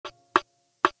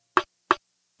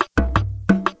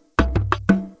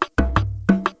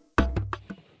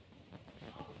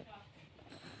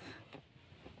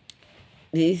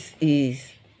This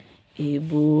is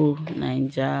Igbo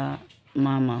Naija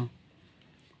Mama.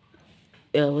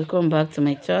 Welcome back to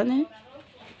my channel.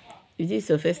 If this is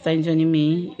your first time joining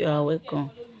me, you are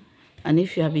welcome. And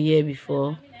if you have been here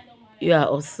before, you are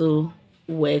also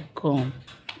welcome.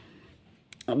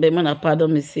 But man,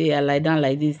 pardon me, say I lie down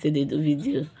like this till they do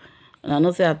video. And I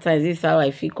know say at times this is how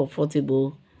I feel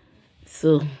comfortable.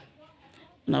 So,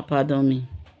 now pardon me.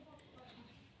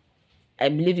 I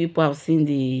believe people have seen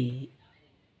the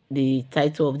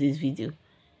title of this video.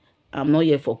 I'm not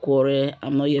here for quarrel.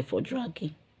 I'm not here for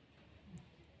dragging.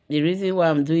 The reason why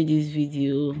I'm doing this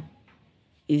video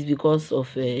is because of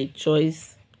a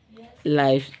choice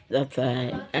live that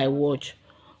I watch.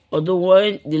 Although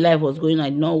when the live was going, I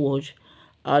did not watch.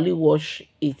 I only watched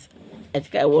it. I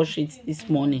think I watched it this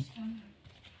morning.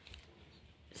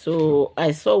 So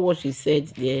I saw what she said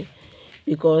there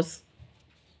because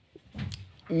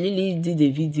Lily did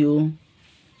a video.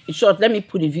 In short, let me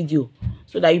put the video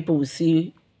so that people will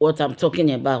see what I'm talking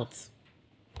about.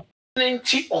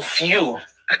 Plenty of you,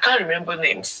 I can't remember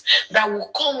names, that will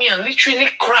call me and literally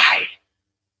cry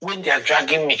when they are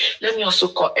dragging me. Let me also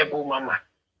call Ebo Mama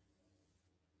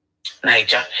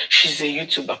Naija. She's a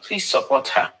YouTuber. Please support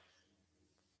her.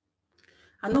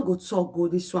 I'm not going to talk go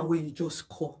this one where you just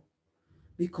call.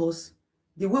 Because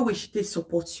the way she take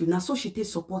supports you, now so she take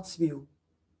supports me.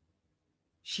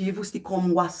 She even still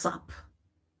come WhatsApp.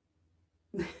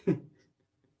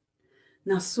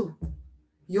 Now so,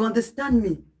 you understand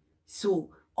me? So,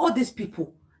 all these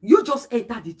people, you just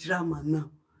enter the drama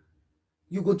now.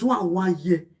 You go do one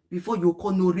year before you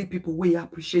call no real people where you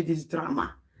appreciate this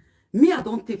drama. Me, I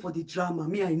don't take for the drama.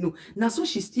 Me, I know. Now so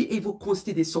she still even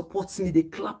constantly they support me, they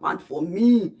clap hand for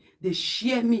me, they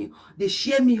share me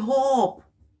up.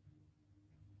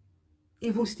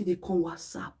 Even still they come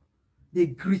WhatsApp, they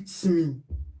greet me.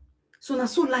 So now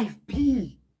so life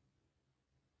be.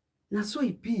 Now so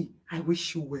it be. I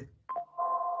wish you well.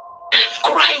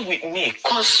 Cry with me,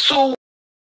 console.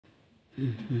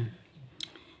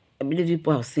 I believe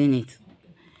people have seen it.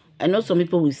 I know some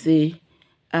people will say,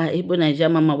 Igbo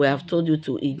Naija Mama, we have told you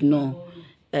to ignore.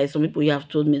 Like some people you have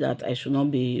told me that I should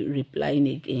not be replying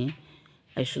again.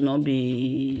 I should not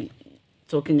be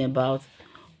talking about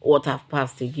what I've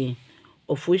passed again.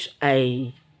 Of which how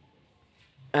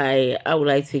would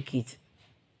I take it?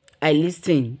 I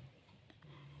listen.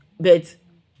 But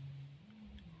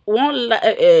when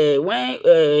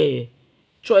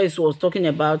Choice was talking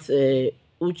about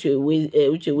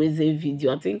Ucheweze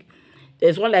video, I think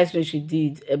there's one live stream she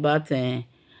did about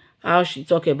how she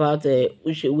talked about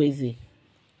Ucheweze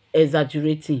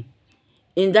exaggerating.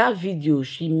 In that video,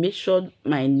 she mentioned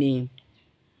my name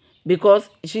because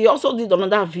she also did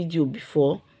another video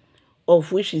before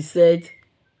of which she said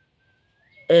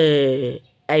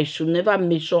I should never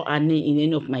mention her name in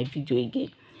any of my video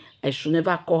again. I should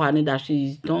never call her name, that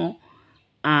she's done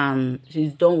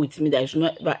with me, that I should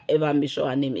not ever mention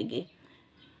her name again.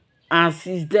 And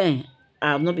since then,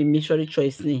 I have not been mentioning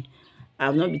Choice name. I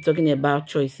have not been talking about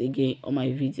Choice again on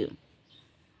my video.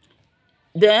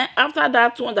 Then after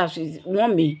that one that she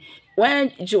warned me,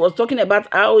 when she was talking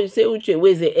about how you say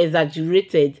Ucheweze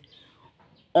exaggerated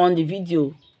on the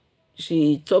video,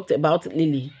 she talked about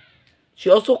Lily.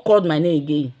 She also called my name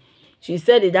again. She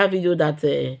said in that video that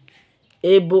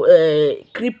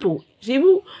cripple. She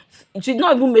did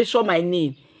not even mention my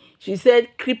name. She said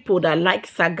cripple that like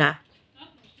saga.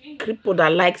 Cripple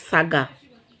that like saga.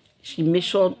 She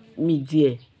mentioned me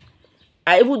there.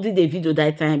 I even did a video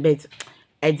that time, but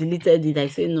I deleted it. I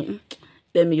said no,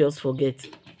 let me just forget.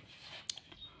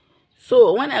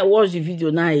 So when I watched the video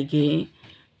now again,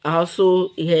 I also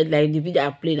heard like the video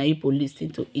I played and people listening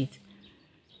to it.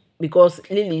 Because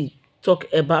Lily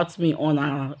talked about me on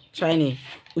her channel,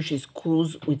 which is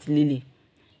Cruise with Lily.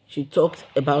 She talked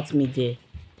about me there.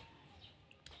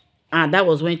 And that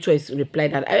was when Choice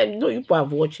replied that, I know you people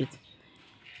have watched it.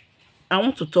 I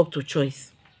want to talk to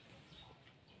Choice.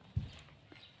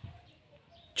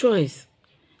 Choice,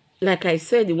 like I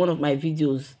said in one of my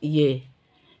videos here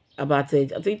about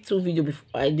it, I think 2 videos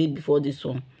I did before this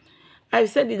one, I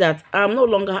said that I'm no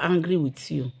longer angry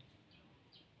with you.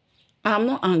 I'm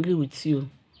not angry with you.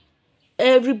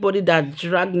 Everybody that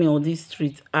dragged me on this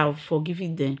street, I've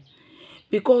forgiven them.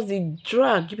 Because the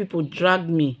people dragged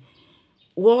me.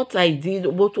 What I did,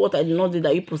 what I did not do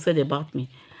that people said about me,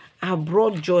 I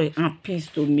brought joy and peace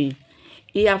to me.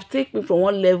 It have taken me from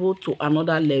one level to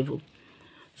another level.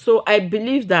 So I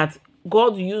believe that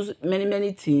God used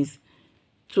many things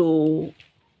to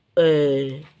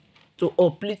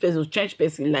uplift person, to change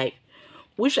person's life.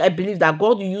 Which I believe that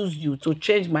God used you to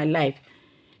change my life.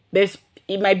 But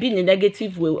it might be in a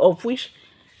negative way, of which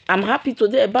I'm happy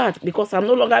today about because I'm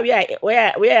no longer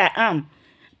where I am.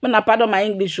 When I pardon my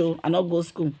English, I not go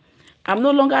school. I'm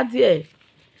no longer there.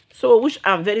 So, which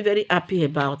I'm very, very happy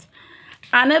about.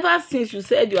 And ever since you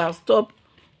said you have stopped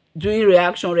doing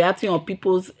reacting on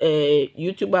people's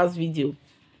YouTubers' video,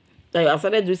 that you have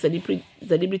started doing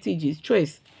celebrity gist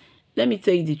choice, let me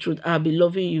tell you the truth. I'll be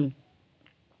loving you.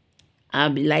 I'll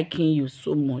be liking you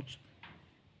so much.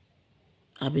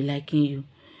 I'll be liking you.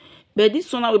 But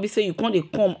this one I will be saying you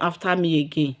can't come after me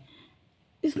again.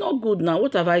 It's not good now.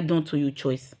 What have I done to you,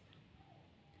 Choice?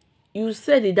 You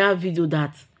said in that video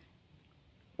that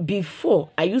before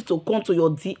I used to come to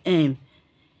your DM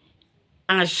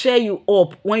and share you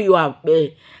up when you are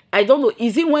I don't know,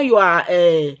 is it when you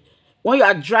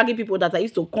are dragging people that I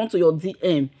used to come to your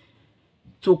DM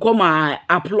to come and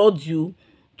applaud you,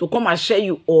 to come and share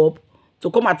you up, to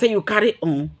come and tell you carry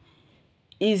on?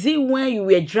 Is it when you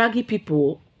were dragging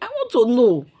people? I want to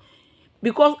know.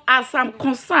 Because as I'm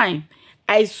concerned,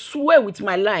 I swear with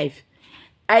my life,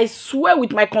 I swear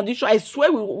with my condition, I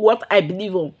swear with what I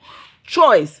believe on.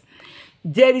 Choice,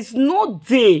 there is no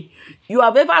day you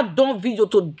have ever done video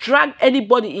to drag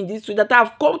anybody in this way that I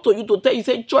have come to you to tell you,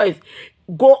 say, Choice,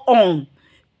 go on.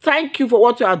 Thank you for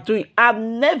what you are doing. I've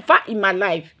never in my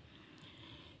life.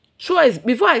 Choice,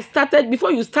 before you start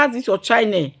this your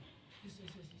channel,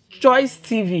 Choice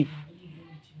TV,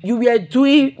 you were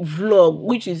doing vlog,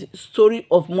 which is Story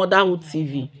of Motherhood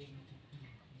TV.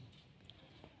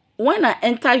 When I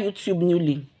enter YouTube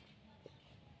newly,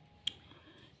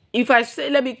 if I say,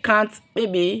 let me count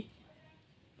maybe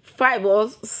 5 or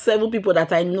 7 people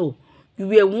that I know, you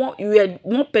were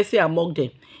one person among them.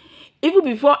 Even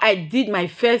before I did my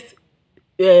first,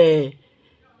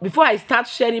 before I start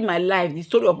sharing my life, the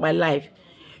story of my life,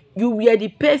 you were the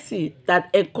person that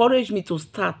encouraged me to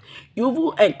start. You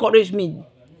even encouraged me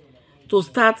to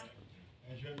start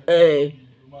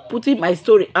putting my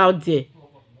story out there.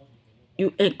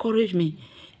 You encouraged me.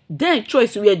 Then,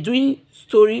 Choice, you were doing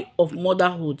Story of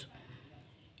Motherhood.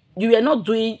 You were not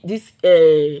doing this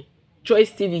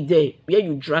Choice TV there where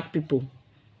you drag people.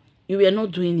 You were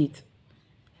not doing it.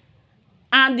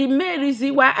 And the main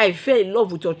reason why I fell in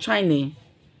love with your channel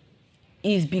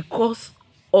is because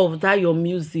of that your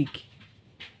music,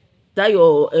 that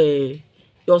your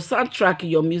soundtrack,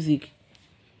 your music.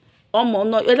 No,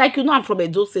 like you know, I'm from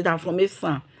Edo State, I'm from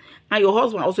Esan, and your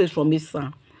husband also is from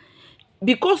Esan.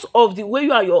 Because of the way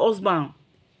you and your husband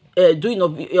doing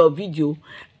your video,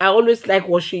 I always like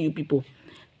watching you people.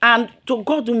 And to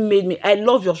God who made me, I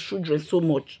love your children so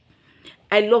much.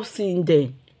 I love seeing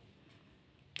them.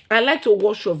 I like to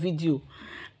watch your video.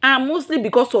 And mostly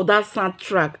because of that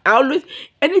soundtrack. I always,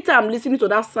 anytime I'm listening to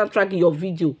that soundtrack in your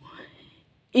video,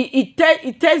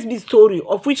 it tells me story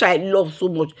of which I love so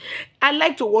much. I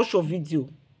like to watch your video.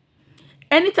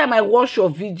 Anytime I watch your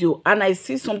video and I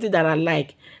see something that I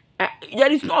like,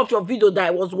 there is no of your video that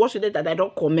I was watching it that I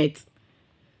don't comment.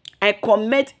 I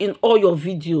comment in all your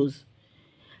videos.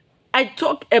 I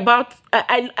talk about,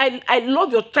 I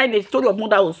love your tiny story of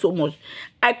motherhood so much.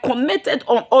 I commented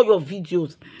on all your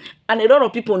videos. And a lot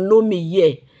of people know me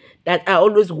here that I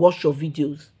always watch your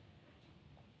videos.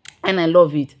 And I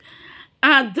love it.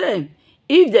 And then,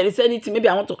 if there is anything, maybe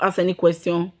I want to ask any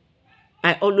question,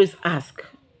 I always ask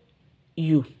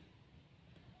you.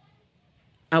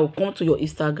 I will come to your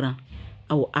Instagram.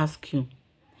 I will ask you.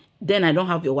 Then I don't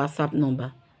have your WhatsApp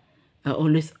number. I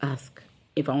always ask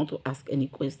if I want to ask any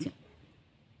question.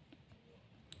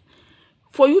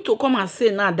 For you to come and say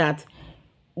now that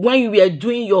when you were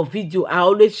doing your video, I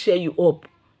always share you up.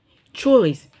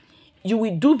 Choice, you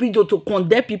will do video to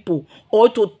condemn people or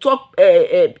to talk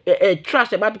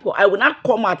trash about people. I will not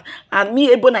come out and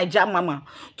me, Ebo Naija Mama,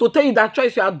 to tell you that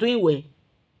Choice, you are doing well.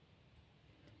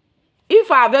 If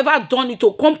I have ever done it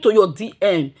to come to your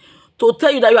DM to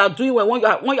tell you that you are doing well when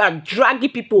you are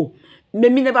dragging people, may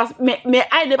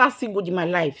I never see good in my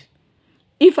life.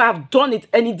 If I have done it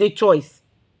any day, Choice.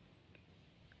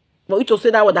 For you to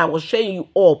say that what I was sharing you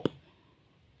up.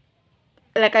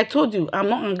 Like I told you, I'm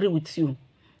not angry with you.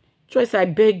 Choice, I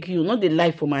beg you, not the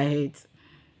lie for my head.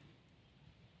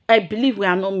 I believe we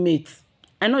are not mates.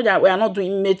 I know that we are not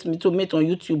doing mate on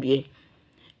YouTube here.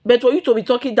 But for you to be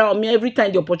talking down on me every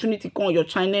time the opportunity comes on your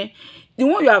channel, the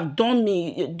one you have done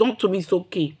to me is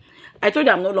okay. I told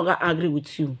you I'm no longer angry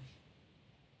with you.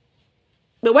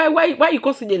 But why you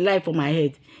causing the lie for my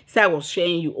head? Say I was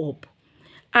sharing you up.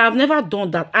 I have never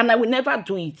done that, and I will never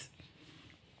do it.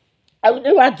 I will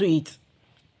never do it.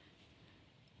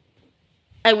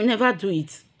 I will never do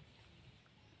it.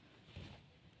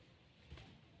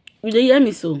 You hear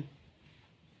me so?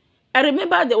 I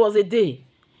remember there was a day,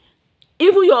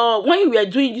 even when you were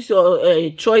doing this your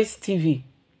Choice TV,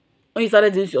 when you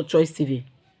started doing your Choice TV,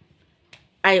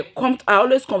 I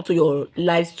always come to your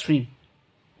live stream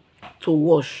to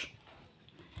watch.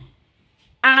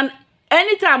 And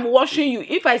anytime I'm watching you,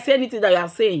 if I say anything that you are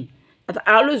saying, that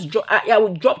I always drop, I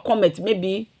will drop comment,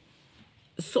 maybe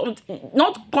something,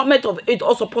 not comment of it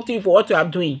or supporting you for what you are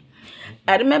doing.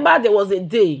 I remember there was a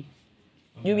day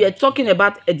you were talking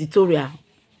about editorial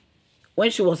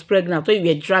when she was pregnant, when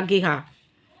you were dragging her.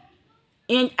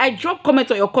 And I drop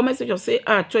comment on your comment section, say,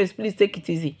 Choice, please take it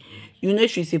easy. You know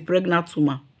she's a pregnant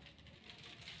woman.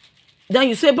 Then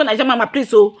you say, but Naija Mama,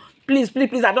 please,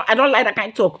 please, I don't like that kind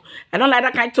of talk. I don't like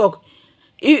that kind of talk.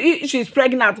 If she's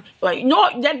pregnant.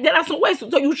 No, there are some ways to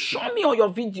talk. You show me on your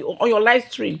video, on your live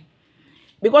stream.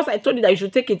 Because I told you that you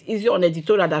should take it easy on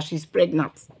editorial that she's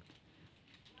pregnant.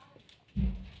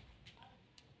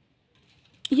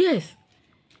 Yes.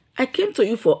 I came to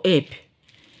you for help.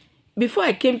 Before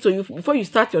I came to you, before you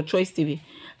start your Choice TV,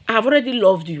 I have already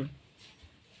loved you.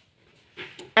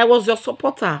 I was your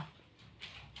supporter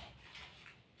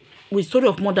with story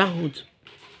of motherhood.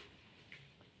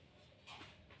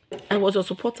 I was your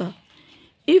supporter.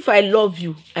 If I love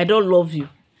you, I don't love you.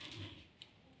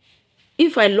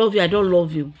 If I love you, I don't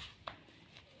love you.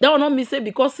 That will not mean say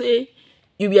because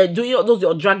you were doing all those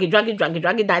your dragging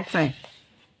that time.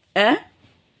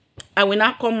 I will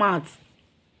not come out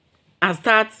and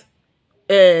start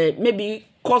maybe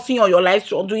cursing on your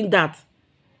life or doing that.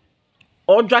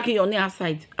 Or dragging your name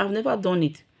aside. I've never done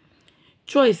it.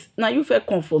 Choice, now you feel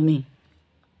come for me.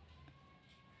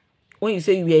 When you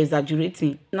say you were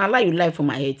exaggerating, now lie you lie for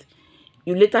my head.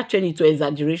 You later turn it to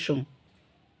exaggeration.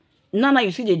 Now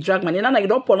you see the drag man. Now you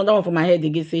don't pull another one for my head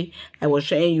again. Say I was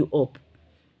showing you up.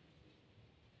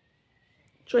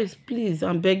 Choice, please,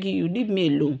 I'm begging you, leave me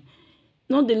alone.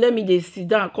 Not they let me they sit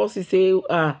down because you say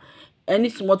any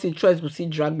small thing Choice will see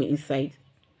drag me inside.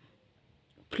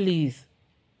 Please.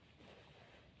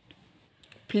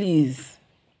 Please.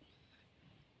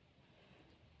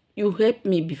 You helped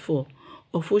me before,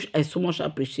 of which I so much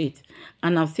appreciate,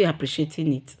 and I'm still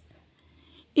appreciating it.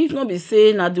 If not be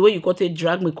saying that the way you got to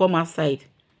drag me, come outside.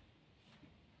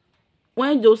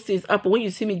 When those things happen, when you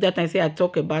see me that time, say I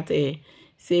talk about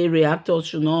say reactors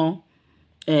should not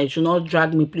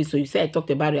drag me, please. So you say I talked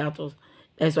about reactors.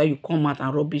 That's why you come out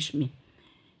and rubbish me.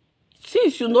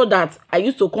 Since you know that I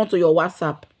used to come to your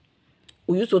WhatsApp,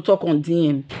 we used to talk on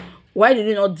DM. Why did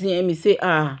you not DM me? Say,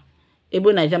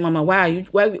 Ebo Naija Mama, why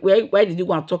did you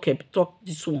go and talk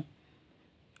this one?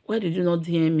 Why did you not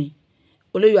DM me?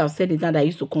 Although you have said it now that I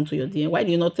used to come to your DM, why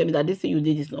did you not tell me that this thing you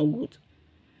did is not good?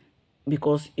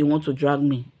 Because you want to drag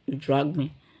me. You drag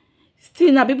me.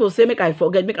 Still now people say, make I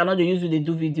forget, make I not use you, they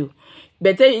do video.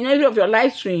 But in every of your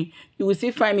live stream, you will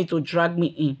still find me to drag me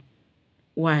in.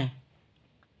 Why?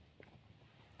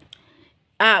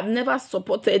 I've never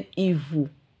supported evil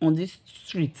on this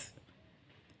street.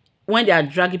 When they are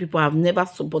dragging people, I've never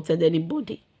supported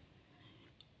anybody.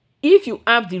 If you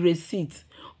have the receipt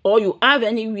or you have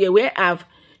anywhere where I've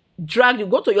dragged you,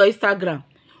 go to your Instagram,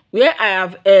 where I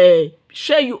have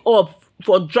shared you up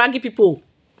for dragging people.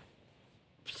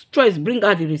 Choice, bring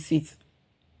out the receipt.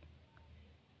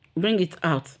 Bring it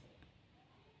out.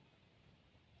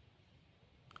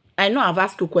 I know I've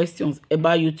asked you questions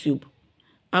about YouTube.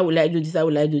 How will I do this? How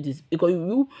will I do this? Because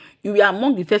you were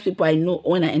among the first people I know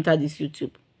when I entered this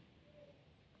YouTube.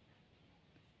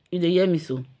 You dey hear me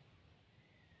so?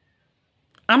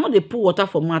 I'm not the pour water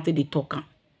for mouth they talk.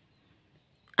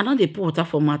 I'm not the pour water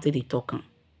for mouth they talk.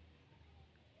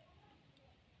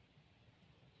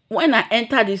 When I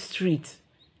enter the street,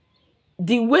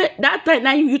 the way that time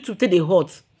now YouTube take the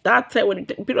hot. That time when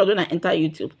the period when I enter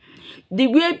YouTube, the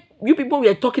way you people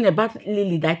were talking about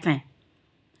Lily that time,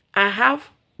 I have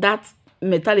that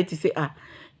mentality say,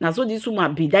 now so this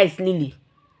woman be that is Lily.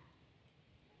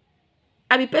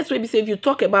 I be person will be say if you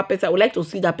talk about person, I would like to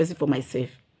see that person for myself.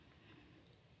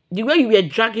 The way you were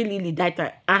dragging Lily that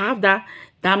time, I have that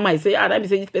mind say, let me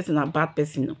say this person a bad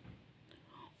person. No.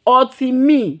 Or to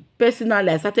me, personally,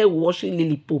 I started watching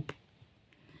Lily Pope.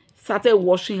 Started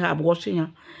watching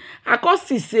her. I can't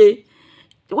see say,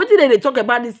 what did they talk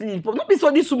about this Lily Pope? Not be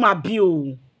so this woman be.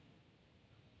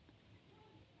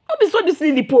 Not be so this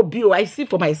Lily Pope be. I see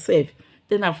for myself.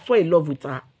 Then I fall in love with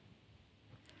her.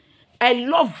 I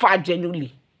love her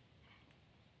genuinely.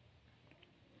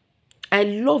 I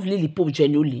love Lily Pope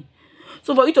genuinely.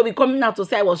 So for you to be coming out to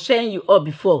say I was sharing you up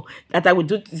before that I would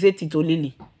do say it to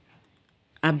Lily.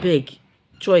 I beg,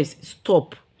 Choice,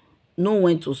 stop. Know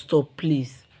when to stop,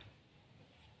 please.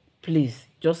 Please,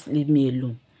 just leave me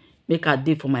alone. Make a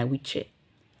day for my wheelchair.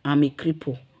 I'm a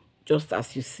cripple, just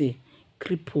as you say.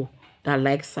 Cripple that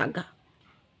likes saga.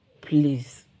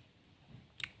 Please.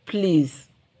 Please.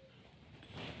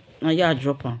 Now yeah,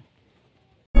 drop am.